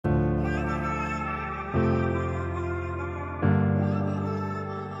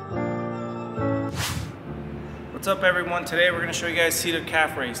What's up everyone? Today we're going to show you guys seated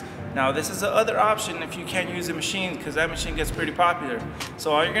calf raise. Now this is the other option if you can't use a machine, because that machine gets pretty popular.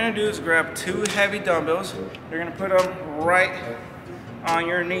 So all you're going to do is grab two heavy dumbbells. You're going to put them right on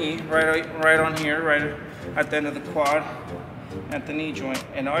your knee, right on here, right at the end of the quad, at the knee joint.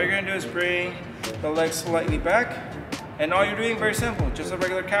 And all you're going to do is bring the legs slightly back. And all you're doing, very simple, just a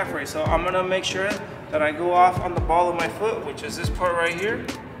regular calf raise. So I'm going to make sure that I go off on the ball of my foot, which is this part right here.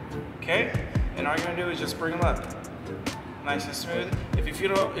 Okay? And all you're gonna do is just bring them up, nice and smooth. If you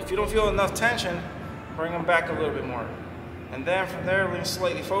don't feel enough tension, bring them back a little bit more. And then from there, lean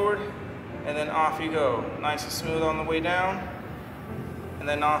slightly forward, and then off you go. Nice and smooth on the way down, and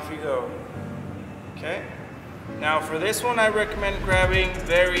then off you go. Okay? Now for this one, I recommend grabbing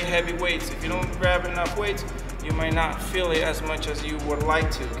very heavy weights. If you don't grab enough weights, you might not feel it as much as you would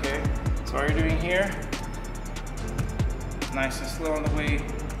like to, okay? So all you're doing here, nice and slow on the way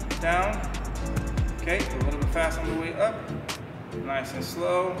down. Okay, a little bit fast on the way up, nice and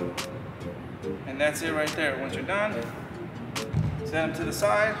slow, and that's it right there. Once you're done, set them to the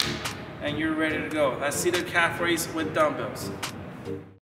side, and you're ready to go. That's seated calf raise with dumbbells.